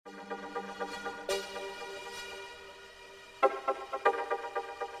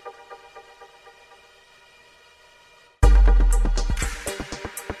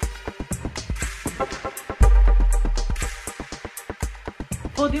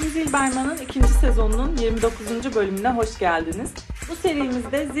Zilberman'ın ikinci sezonunun 29. bölümüne hoş geldiniz. Bu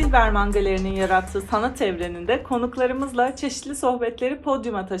serimizde Zilberman Galeri'nin yarattığı sanat evreninde konuklarımızla çeşitli sohbetleri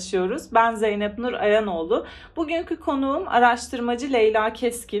podyuma taşıyoruz. Ben Zeynep Nur Ayanoğlu. Bugünkü konuğum araştırmacı Leyla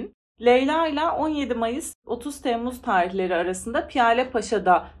Keskin. Leyla ile 17 Mayıs 30 Temmuz tarihleri arasında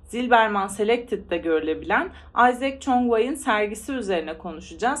Piyalepaşa'da Zilberman Selected'de görülebilen Isaac Chongwei'nin sergisi üzerine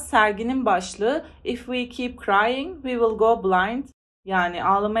konuşacağız. Serginin başlığı If We Keep Crying, We Will Go Blind. Yani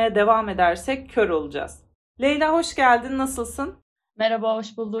ağlamaya devam edersek kör olacağız. Leyla hoş geldin, nasılsın? Merhaba,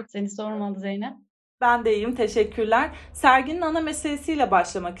 hoş bulduk. Seni sormalı Zeynep. Ben de iyiyim, teşekkürler. Serginin ana meselesiyle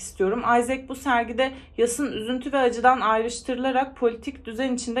başlamak istiyorum. Isaac bu sergide yasın üzüntü ve acıdan ayrıştırılarak politik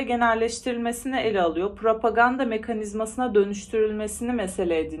düzen içinde genelleştirilmesini ele alıyor. Propaganda mekanizmasına dönüştürülmesini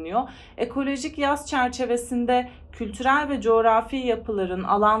mesele ediniyor. Ekolojik yas çerçevesinde kültürel ve coğrafi yapıların,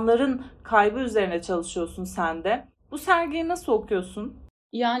 alanların kaybı üzerine çalışıyorsun sen de. Bu sergiyi nasıl okuyorsun?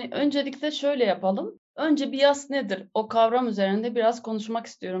 Yani öncelikle şöyle yapalım. Önce bir yas nedir? O kavram üzerinde biraz konuşmak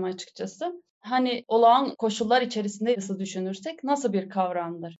istiyorum açıkçası. Hani olağan koşullar içerisinde yası düşünürsek nasıl bir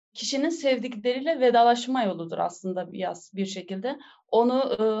kavramdır? Kişinin sevdikleriyle vedalaşma yoludur aslında bir yas bir şekilde.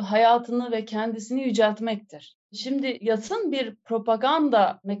 Onu, hayatını ve kendisini yüceltmektir. Şimdi yasın bir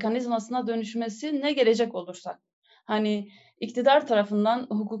propaganda mekanizmasına dönüşmesi ne gelecek olursak. Hani iktidar tarafından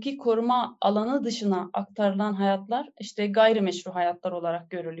hukuki koruma alanı dışına aktarılan hayatlar işte gayrimeşru hayatlar olarak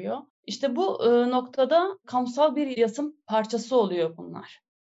görülüyor. İşte bu noktada kamusal bir yasın parçası oluyor bunlar.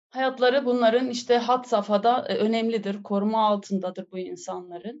 Hayatları bunların işte had safhada önemlidir, koruma altındadır bu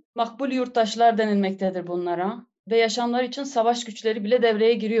insanların. Makbul yurttaşlar denilmektedir bunlara ve yaşamları için savaş güçleri bile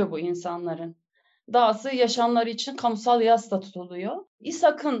devreye giriyor bu insanların. Dahası yaşamları için kamusal yas da tutuluyor.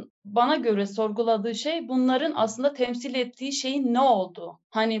 İshak'ın bana göre sorguladığı şey bunların aslında temsil ettiği şeyin ne olduğu.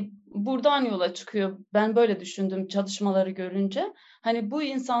 Hani buradan yola çıkıyor. Ben böyle düşündüm çalışmaları görünce. Hani bu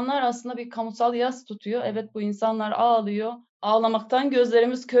insanlar aslında bir kamusal yas tutuyor. Evet bu insanlar ağlıyor. Ağlamaktan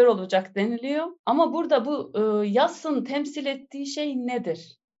gözlerimiz kör olacak deniliyor. Ama burada bu yasın temsil ettiği şey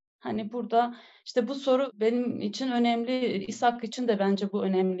nedir? Hani burada işte bu soru benim için önemli. İshak için de bence bu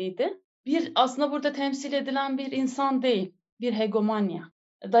önemliydi. Bir aslında burada temsil edilen bir insan değil, bir hegemonya.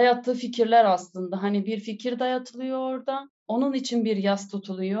 Dayattığı fikirler aslında hani bir fikir dayatılıyor orada. Onun için bir yas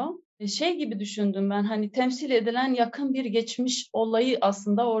tutuluyor. Şey gibi düşündüm ben hani temsil edilen yakın bir geçmiş olayı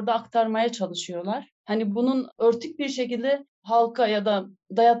aslında orada aktarmaya çalışıyorlar. Hani bunun örtük bir şekilde halka ya da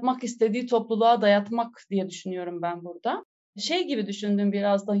dayatmak istediği topluluğa dayatmak diye düşünüyorum ben burada. Şey gibi düşündüm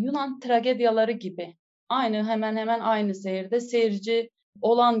biraz da Yunan tragedyaları gibi. Aynı hemen hemen aynı seyirde seyirci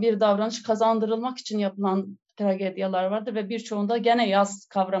olan bir davranış kazandırılmak için yapılan tragedyalar vardır ve birçoğunda gene yas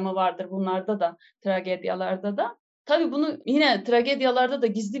kavramı vardır bunlarda da tragedyalarda da. Tabii bunu yine tragedyalarda da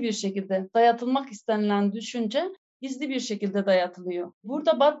gizli bir şekilde dayatılmak istenilen düşünce gizli bir şekilde dayatılıyor.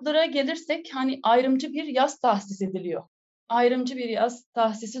 Burada Butler'a gelirsek hani ayrımcı bir yas tahsis ediliyor. Ayrımcı bir yas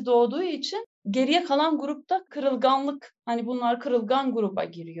tahsisi doğduğu için geriye kalan grupta kırılganlık, hani bunlar kırılgan gruba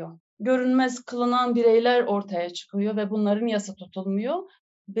giriyor. Görünmez kılınan bireyler ortaya çıkıyor ve bunların yasa tutulmuyor.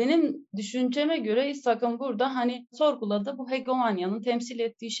 Benim düşünceme göre İshak'ın burada hani sorguladığı bu hegemonyanın temsil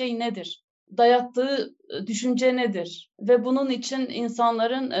ettiği şey nedir? Dayattığı düşünce nedir? Ve bunun için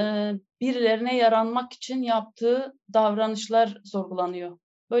insanların birilerine yaranmak için yaptığı davranışlar sorgulanıyor.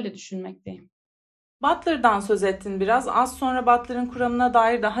 Böyle düşünmekteyim. Butler'dan söz ettin biraz. Az sonra Butler'ın kuramına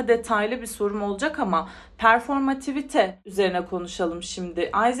dair daha detaylı bir sorum olacak ama performativite üzerine konuşalım şimdi.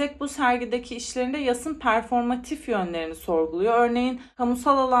 Isaac bu sergideki işlerinde yasın performatif yönlerini sorguluyor. Örneğin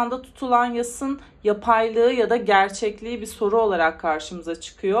kamusal alanda tutulan yasın yapaylığı ya da gerçekliği bir soru olarak karşımıza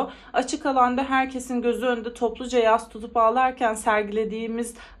çıkıyor. Açık alanda herkesin gözü önünde topluca yas tutup ağlarken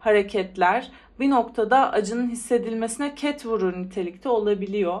sergilediğimiz hareketler bir noktada acının hissedilmesine ket vurur nitelikte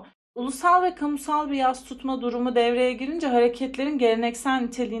olabiliyor. Ulusal ve kamusal bir yas tutma durumu devreye girince hareketlerin geleneksel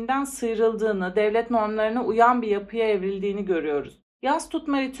niteliğinden sıyrıldığını, devlet normlarına uyan bir yapıya evrildiğini görüyoruz. Yas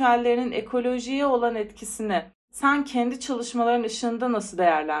tutma ritüellerinin ekolojiye olan etkisini sen kendi çalışmaların ışığında nasıl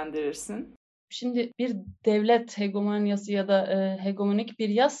değerlendirirsin? Şimdi bir devlet hegemonyası ya da hegemonik bir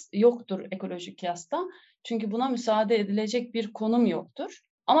yas yoktur ekolojik yasta. Çünkü buna müsaade edilecek bir konum yoktur.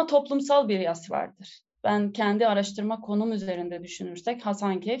 Ama toplumsal bir yas vardır. Ben kendi araştırma konum üzerinde düşünürsek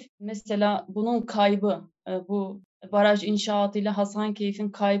Hasankeyf, mesela bunun kaybı, bu baraj inşaatıyla Hasankeyf'in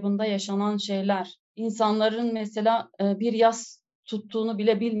kaybında yaşanan şeyler, insanların mesela bir yas tuttuğunu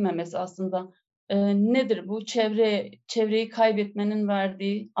bile bilmemesi aslında nedir bu? Çevreyi kaybetmenin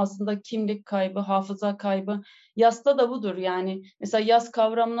verdiği aslında kimlik kaybı, hafıza kaybı. Yasta da budur yani. Mesela yas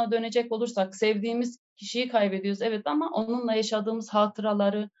kavramına dönecek olursak sevdiğimiz kişiyi kaybediyoruz evet ama onunla yaşadığımız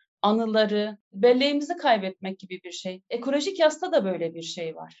hatıraları, anıları, belleğimizi kaybetmek gibi bir şey. Ekolojik yasta da böyle bir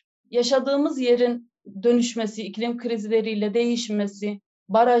şey var. Yaşadığımız yerin dönüşmesi, iklim krizleriyle değişmesi,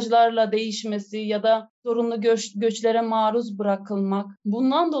 barajlarla değişmesi ya da zorunlu göçlere maruz bırakılmak.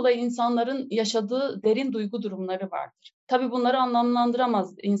 Bundan dolayı insanların yaşadığı derin duygu durumları vardır. Tabii bunları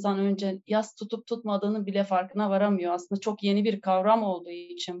anlamlandıramaz insan önce. Yas tutup tutmadığını bile farkına varamıyor. Aslında çok yeni bir kavram olduğu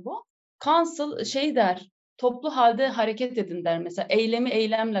için bu. Council şey der, toplu halde hareket edin der mesela. Eylemi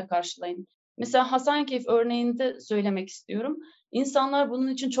eylemle karşılayın. Mesela Hasankeyf örneğinde söylemek istiyorum. İnsanlar bunun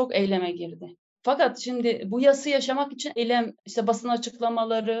için çok eyleme girdi. Fakat şimdi bu yası yaşamak için eylem, işte basın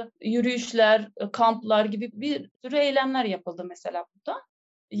açıklamaları, yürüyüşler, kamplar gibi bir sürü eylemler yapıldı mesela burada.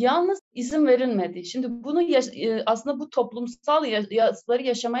 Yalnız izin verilmedi. Şimdi bunu aslında bu toplumsal yasaları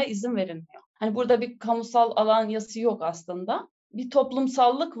yaşamaya izin verilmiyor. Hani burada bir kamusal alan yası yok aslında. Bir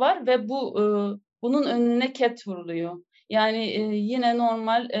toplumsallık var ve bunun önüne ket vuruluyor. Yani yine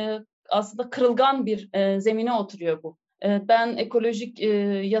normal aslında kırılgan bir zemine oturuyor bu. Ben ekolojik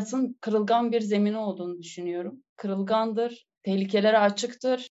yasın kırılgan bir zemini olduğunu düşünüyorum. Kırılgandır, tehlikelere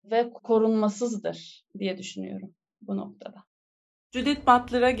açıktır ve korunmasızdır diye düşünüyorum bu noktada. Judith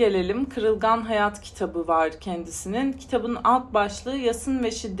Butler'a gelelim. Kırılgan Hayat kitabı var kendisinin. Kitabın alt başlığı Yasın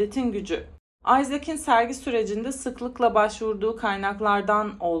ve Şiddetin Gücü. Isaac'in sergi sürecinde sıklıkla başvurduğu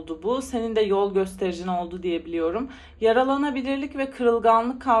kaynaklardan oldu bu. Senin de yol göstericin oldu diye biliyorum. Yaralanabilirlik ve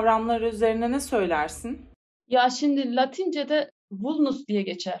kırılganlık kavramları üzerine ne söylersin? Ya şimdi Latince'de vulnus diye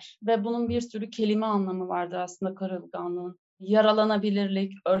geçer ve bunun bir sürü kelime anlamı vardır aslında kırılganlığın.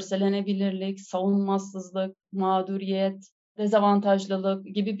 Yaralanabilirlik, örselenebilirlik, savunmasızlık, mağduriyet, dezavantajlılık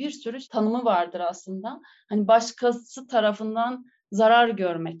gibi bir sürü tanımı vardır aslında. Hani başkası tarafından zarar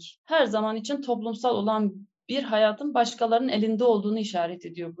görmek. Her zaman için toplumsal olan bir hayatın başkalarının elinde olduğunu işaret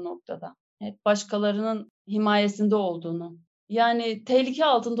ediyor bu noktada. Hep başkalarının himayesinde olduğunu. Yani tehlike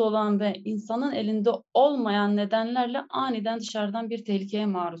altında olan ve insanın elinde olmayan nedenlerle aniden dışarıdan bir tehlikeye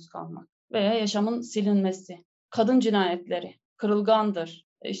maruz kalmak veya yaşamın silinmesi. Kadın cinayetleri kırılgandır.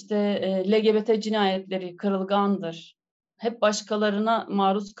 İşte LGBT cinayetleri kırılgandır. Hep başkalarına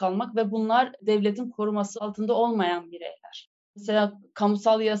maruz kalmak ve bunlar devletin koruması altında olmayan bireyler. Mesela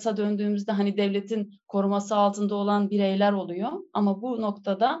kamusal yasa döndüğümüzde hani devletin koruması altında olan bireyler oluyor ama bu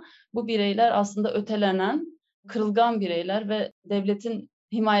noktada bu bireyler aslında ötelenen, kırılgan bireyler ve devletin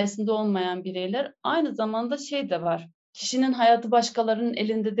himayesinde olmayan bireyler. Aynı zamanda şey de var. Kişinin hayatı başkalarının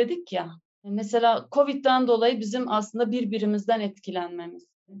elinde dedik ya. Mesela Covid'den dolayı bizim aslında birbirimizden etkilenmemiz,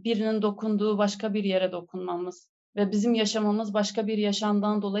 birinin dokunduğu başka bir yere dokunmamız ve bizim yaşamamız başka bir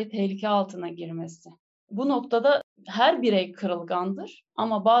yaşamdan dolayı tehlike altına girmesi. Bu noktada her birey kırılgandır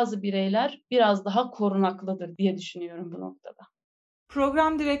ama bazı bireyler biraz daha korunaklıdır diye düşünüyorum bu noktada.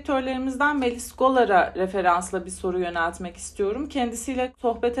 Program direktörlerimizden Melis Golar'a referansla bir soru yöneltmek istiyorum. Kendisiyle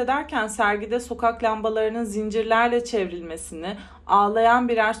sohbet ederken sergide sokak lambalarının zincirlerle çevrilmesini, ağlayan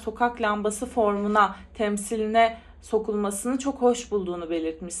birer sokak lambası formuna, temsiline sokulmasını çok hoş bulduğunu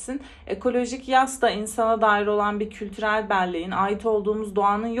belirtmişsin. Ekolojik yas da insana dair olan bir kültürel belleğin, ait olduğumuz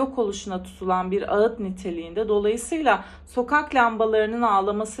doğanın yok oluşuna tutulan bir ağıt niteliğinde. Dolayısıyla sokak lambalarının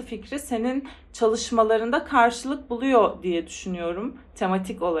ağlaması fikri senin çalışmalarında karşılık buluyor diye düşünüyorum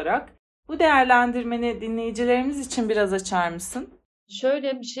tematik olarak. Bu değerlendirmeni dinleyicilerimiz için biraz açar mısın?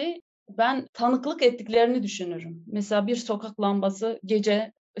 Şöyle bir şey, ben tanıklık ettiklerini düşünürüm. Mesela bir sokak lambası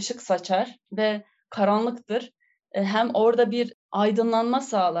gece ışık saçar ve karanlıktır. Hem orada bir aydınlanma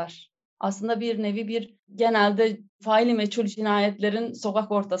sağlar. Aslında bir nevi bir genelde faili meçhul cinayetlerin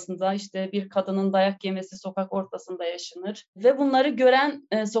sokak ortasında işte bir kadının dayak yemesi sokak ortasında yaşanır ve bunları gören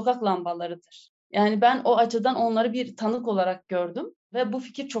sokak lambalarıdır. Yani ben o açıdan onları bir tanık olarak gördüm ve bu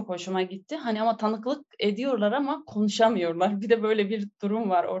fikir çok hoşuma gitti. Hani ama tanıklık ediyorlar ama konuşamıyorlar. Bir de böyle bir durum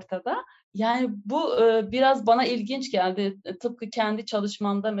var ortada. Yani bu biraz bana ilginç geldi. Tıpkı kendi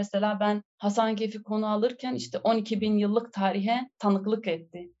çalışmamda mesela ben Hasankeyf'i konu alırken işte 12 bin yıllık tarihe tanıklık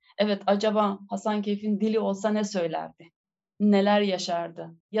etti. Evet, acaba Hasankeyf'in dili olsa ne söylerdi? Neler yaşardı?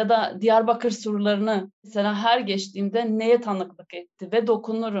 Ya da Diyarbakır surlarını mesela her geçtiğimde neye tanıklık etti ve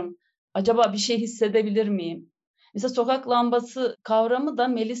dokunurum. Acaba bir şey hissedebilir miyim? Mesela sokak lambası kavramı da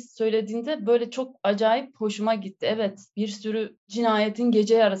Melis söylediğinde böyle çok acayip hoşuma gitti. Evet, bir sürü cinayetin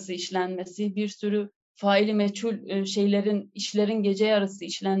gece yarısı işlenmesi, bir sürü faili meçhul şeylerin, işlerin gece yarısı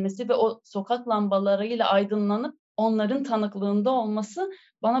işlenmesi ve o sokak lambalarıyla aydınlanıp onların tanıklığında olması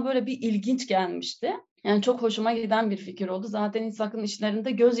bana böyle bir ilginç gelmişti. Yani çok hoşuma giden bir fikir oldu. Zaten İshak'ın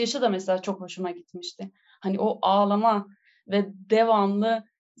işlerinde gözyaşı da mesela çok hoşuma gitmişti. Hani o ağlama ve devamlı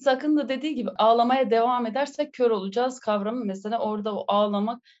Sakın da dediği gibi ağlamaya devam edersek kör olacağız kavramı mesela orada o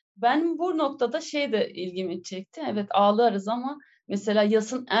ağlamak. Ben bu noktada şey de ilgimi çekti. Evet ağlarız ama Mesela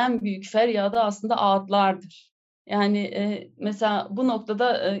yasın en büyük feryadı aslında ağıtlardır. Yani mesela bu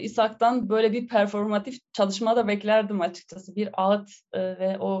noktada İshak'tan böyle bir performatif çalışma da beklerdim açıkçası. Bir ağıt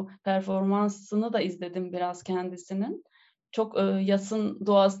ve o performansını da izledim biraz kendisinin. Çok yasın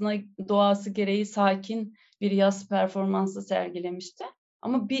doğası gereği sakin bir yas performansı sergilemişti.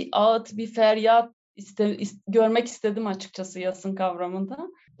 Ama bir ağıt, bir feryat görmek istedim açıkçası yasın kavramında.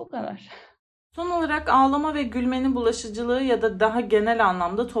 Bu kadar. Son olarak ağlama ve gülmenin bulaşıcılığı ya da daha genel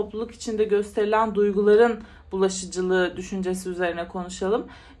anlamda topluluk içinde gösterilen duyguların bulaşıcılığı düşüncesi üzerine konuşalım.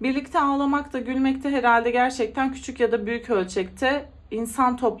 Birlikte ağlamak da gülmek de herhalde gerçekten küçük ya da büyük ölçekte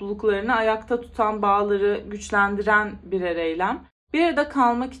insan topluluklarını ayakta tutan, bağları güçlendiren birer eylem. Bir arada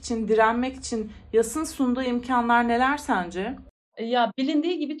kalmak için, direnmek için yasın sunduğu imkanlar neler sence? Ya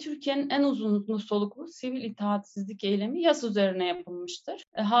bilindiği gibi Türkiye'nin en uzun soluklu sivil itaatsizlik eylemi yas üzerine yapılmıştır.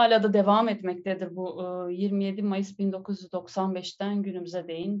 Hala da devam etmektedir bu 27 Mayıs 1995'ten günümüze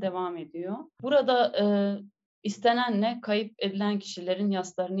değin devam ediyor. Burada istenen ne? Kayıp edilen kişilerin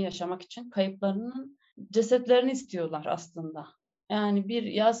yaslarını yaşamak için kayıplarının cesetlerini istiyorlar aslında. Yani bir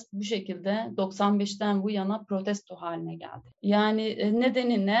yas bu şekilde 95'ten bu yana protesto haline geldi. Yani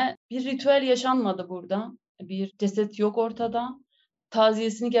nedeni ne? Bir ritüel yaşanmadı burada. Bir ceset yok ortada.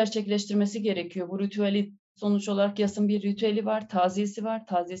 Taziyesini gerçekleştirmesi gerekiyor. Bu ritüeli sonuç olarak yasın bir ritüeli var, taziyesi var.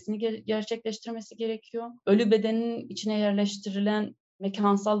 Taziyesini gerçekleştirmesi gerekiyor. Ölü bedenin içine yerleştirilen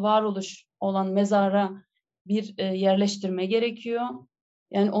mekansal varoluş olan mezara bir yerleştirme gerekiyor.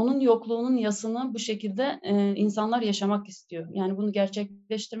 Yani onun yokluğunun yasını bu şekilde insanlar yaşamak istiyor. Yani bunu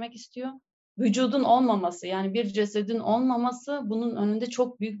gerçekleştirmek istiyor. Vücudun olmaması, yani bir cesedin olmaması bunun önünde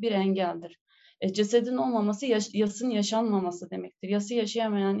çok büyük bir engeldir. Cesedin olmaması yasın yaşanmaması demektir. Yası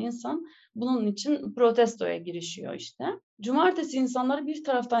yaşayamayan insan bunun için protestoya girişiyor işte. Cumartesi insanları bir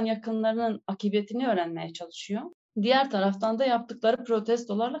taraftan yakınlarının akıbetini öğrenmeye çalışıyor. Diğer taraftan da yaptıkları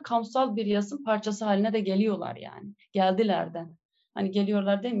protestolarla kamusal bir yasın parçası haline de geliyorlar yani. Geldiler de. Hani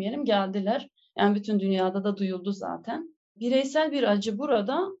geliyorlar demeyelim, geldiler. Yani bütün dünyada da duyuldu zaten. Bireysel bir acı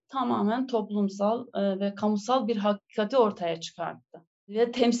burada tamamen toplumsal ve kamusal bir hakikati ortaya çıkarttı.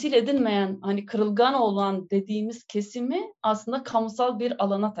 Ve temsil edilmeyen, hani kırılgan olan dediğimiz kesimi aslında kamusal bir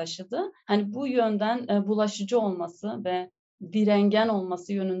alana taşıdı. Hani bu yönden bulaşıcı olması ve direngen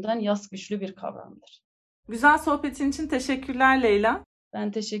olması yönünden yas güçlü bir kavramdır. Güzel sohbetin için teşekkürler Leyla.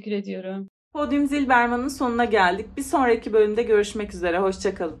 Ben teşekkür ediyorum. Podium Zilberman'ın sonuna geldik. Bir sonraki bölümde görüşmek üzere.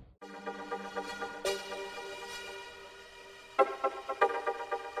 Hoşça kalın.